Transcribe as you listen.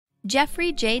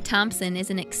Geoffrey J. Thompson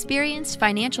is an experienced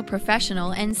financial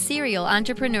professional and serial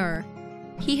entrepreneur.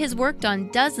 He has worked on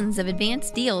dozens of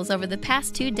advanced deals over the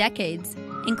past 2 decades,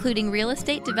 including real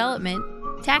estate development,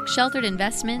 tax-sheltered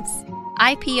investments,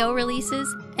 IPO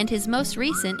releases, and his most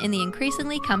recent in the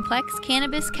increasingly complex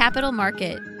cannabis capital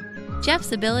market.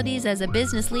 Geoff's abilities as a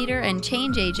business leader and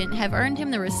change agent have earned him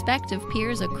the respect of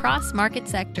peers across market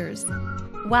sectors.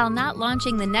 While not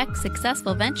launching the next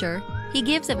successful venture, he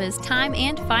gives of his time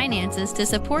and finances to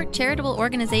support charitable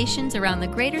organizations around the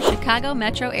greater Chicago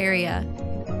metro area.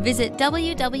 Visit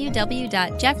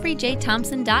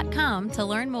www.geoffreyjthompson.com to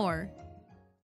learn more.